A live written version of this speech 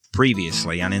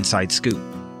previously on Inside Scoop.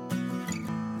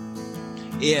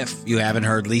 If you haven't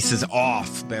heard, Lisa's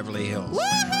off Beverly Hills.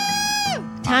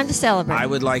 Woohoo! Time to celebrate. I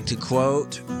would like to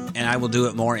quote, and I will do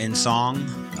it more in song,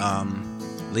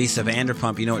 Lisa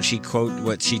Vanderpump. You know what she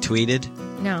tweeted?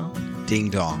 No. Ding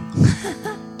dong.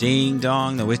 Ding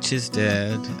dong, the witch is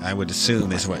dead. I would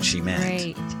assume is what she meant.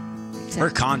 Great. Exactly. Her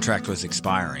contract was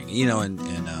expiring,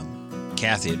 and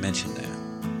Kathy had mentioned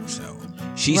that. So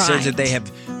she says that they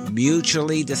have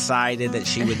mutually decided that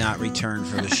she would not return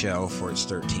for the show for its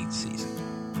 13th season.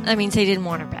 That means they didn't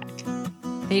want her back.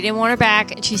 They didn't want her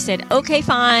back, and she said, okay,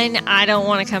 fine, I don't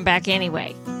want to come back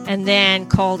anyway. And then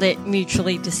called it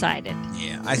mutually decided.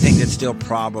 Yeah, I think that's still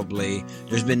probably,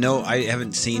 I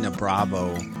haven't seen a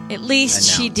Bravo At least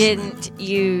she didn't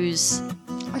use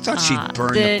I thought she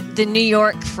burned the New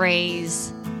York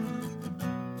phrase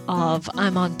of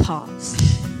I'm on pause.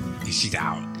 She's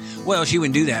out. Well, she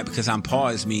wouldn't do that because on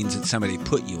pause means that somebody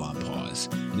put you on pause.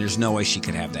 And there's no way she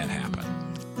could have that happen.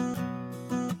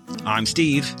 I'm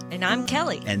Steve. And I'm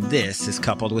Kelly. And this is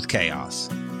Coupled with Chaos.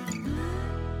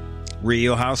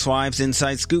 Real Housewives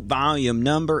Inside Scoop volume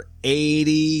number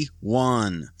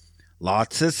 81.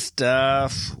 Lots of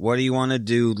stuff. What do you want to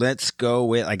do? Let's go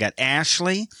with, I got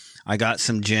Ashley. I got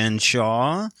some Jen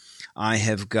Shaw. I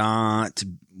have got,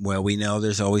 well, we know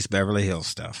there's always Beverly Hills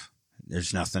stuff.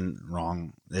 There's nothing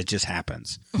wrong. It just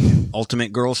happens.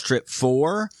 Ultimate Girls Trip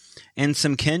 4 and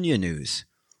some Kenya news.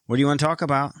 What do you want to talk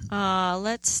about?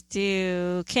 Let's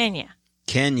do Kenya.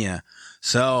 Kenya.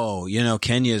 So,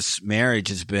 Kenya's marriage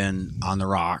has been on the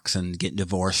rocks and getting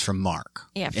divorced from Mark.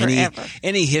 Yeah, forever.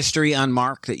 Any history on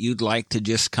Mark that you'd like to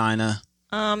just kind of...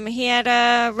 He had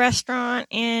a restaurant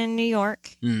in New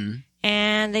York,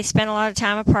 and they spent a lot of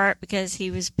time apart because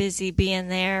he was busy being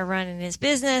there running his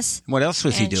business. What else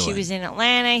was he doing? She was in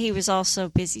Atlanta. He was also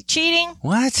busy cheating.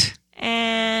 What?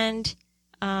 And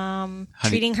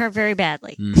treating her very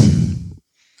badly.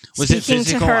 Was it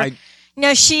physical?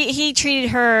 No, he treated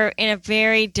her in a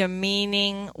very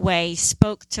demeaning way,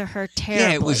 spoke to her terribly.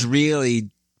 Yeah, it was really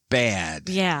bad.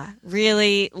 Yeah,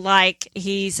 really like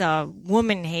he's a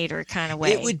woman hater kind of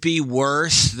way. It would be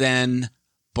worse than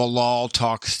Bilal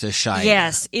talks to Shida.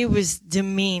 Yes, it was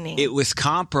demeaning. It was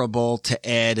comparable to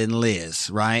Ed and Liz,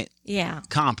 right? Yeah.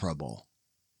 Comparable.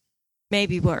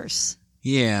 Maybe worse.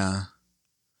 Yeah.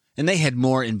 And they had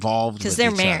more involved with each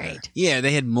other. Because they're married. Yeah,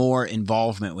 they had more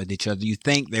involvement with each other. You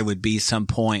think there would be some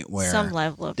point where... Some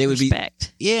level of they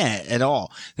respect. Yeah, at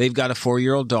all. They've got a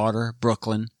 4-year-old daughter,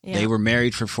 Brooklyn. Yeah. They were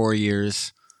married for 4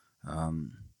 years.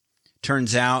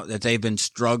 Turns out that they've been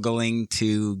struggling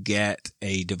to get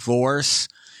a divorce.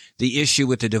 The issue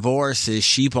with the divorce is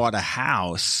she bought a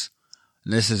house.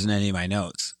 And this isn't any of my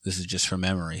notes. This is just from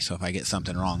memory, so if I get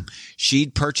something wrong.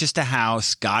 She'd purchased a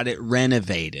house, got it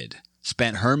renovated.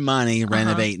 Spent her money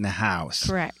renovating the house.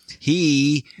 Correct.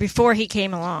 Before he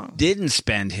came along, didn't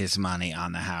spend his money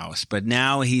on the house, but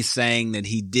now he's saying that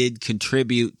he did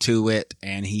contribute to it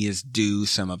and he is due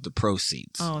some of the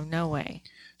proceeds. Oh, no way.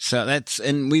 So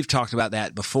and we've talked about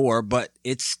that before, but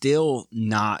it's still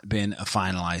not been a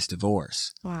finalized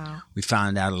divorce. Wow. We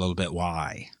found out a little bit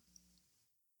why.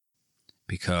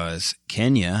 Because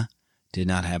Kenya did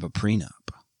not have a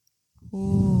prenup.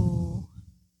 Ooh.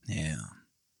 Yeah.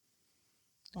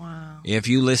 Wow. If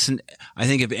you listen, I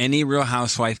think if any Real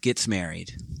Housewife gets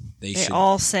married, they should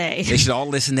all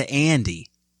listen to Andy.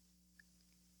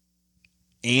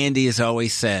 Andy has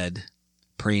always said,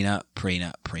 prenup,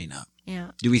 prenup, prenup.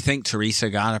 Yeah. Do we think Teresa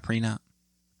got a prenup?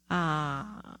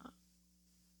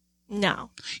 No.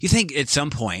 You think at some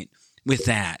point with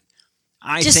that,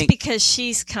 because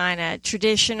she's kind of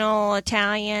traditional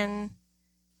Italian,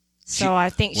 so I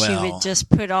think she would just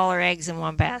put all her eggs in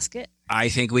one basket. I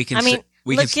think we can.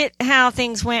 Look at how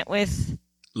things went with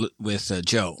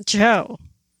Joe. Joe.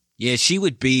 Yeah, she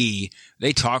would be.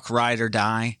 They talk ride or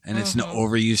die, and it's an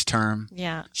overused term.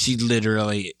 Yeah, she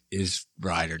literally is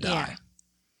ride or die.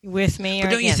 Yeah. With me,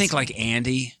 but don't you think like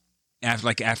Andy?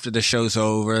 After the show's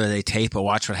over, they tape a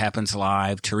Watch What Happens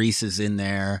Live. Teresa's in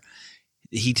there.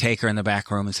 He'd take her in the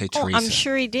back room and say, "Teresa, I'm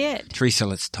sure he did. Teresa,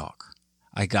 let's talk.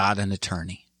 I got an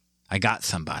attorney. I got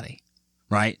somebody."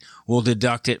 Right? We'll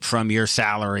deduct it from your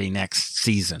salary next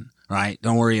season, right?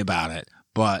 Don't worry about it.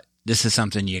 But this is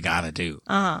something you got to do.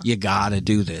 You got to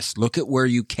do this. Look at where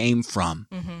you came from.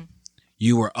 Mm-hmm.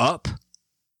 You were up.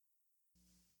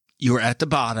 You were at the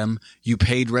bottom. You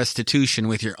paid restitution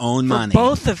with your own money.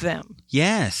 Both of them.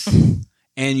 Yes.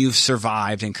 And you've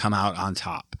survived and come out on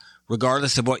top.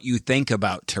 Regardless of what you think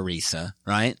about Teresa,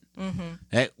 right? Mm-hmm.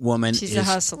 That woman She's a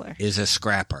hustler. Is a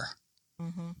scrapper.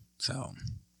 Mm-hmm. So...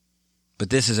 But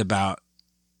this is about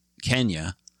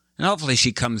Kenya. And hopefully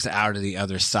she comes out of the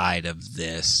other side of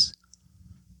this,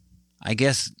 I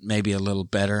guess, maybe a little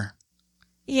better.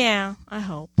 Yeah, I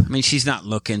hope. I mean, she's not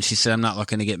looking. She said, I'm not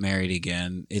looking to get married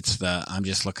again. I'm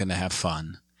just looking to have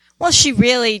fun. Well, she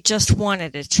really just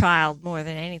wanted a child more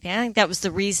than anything. I think that was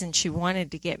the reason she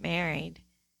wanted to get married.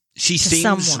 She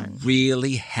seems someone.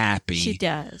 Really happy. She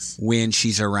does. When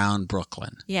she's around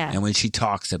Brooklyn. Yeah. And when she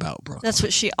talks about Brooklyn. That's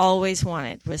what she always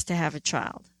wanted, was to have a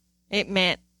child. It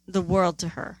meant the world to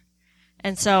her.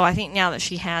 And so I think now that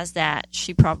she has that,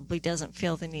 she probably doesn't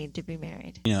feel the need to be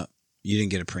married. Yeah. You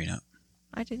didn't get a prenup.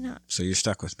 I did not. So you're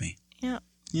stuck with me. Yeah.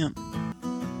 Yeah.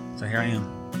 So here I am.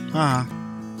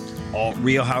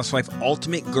 Real Housewife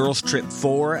Ultimate Girls Trip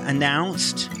 4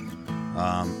 announced.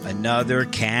 Another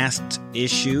cast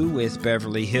issue with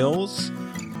Beverly Hills.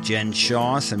 Jen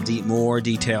Shaw, some more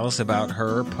details about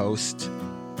her post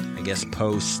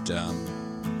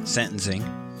sentencing.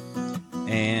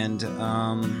 And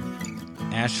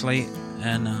Ashley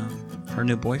and her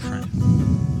new boyfriend.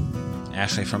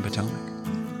 Ashley from Potomac.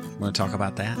 We're going to talk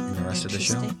about that in the rest of the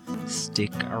show.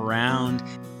 Stick around.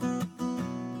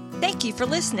 Thank you for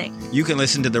listening. You can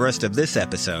listen to the rest of this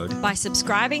episode by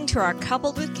subscribing to our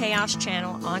Coupled with Chaos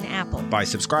channel on Apple, by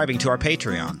subscribing to our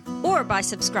Patreon, or by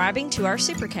subscribing to our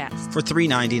Supercast for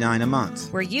 $3.99 a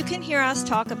month, where you can hear us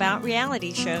talk about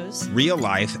reality shows, real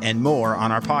life, and more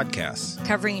on our podcasts,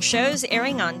 covering shows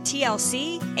airing on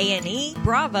TLC, A&E,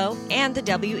 Bravo, and the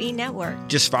WE Network.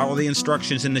 Just follow the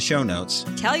instructions in the show notes.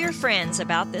 Tell your friends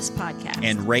about this podcast.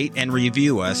 And rate and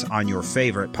review us on your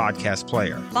favorite podcast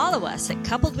player. Follow us at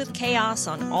Coupled with Chaos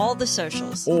on all the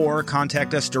socials. Or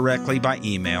contact us directly by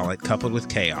email at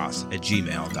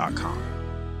coupledwithchaos@gmail.com.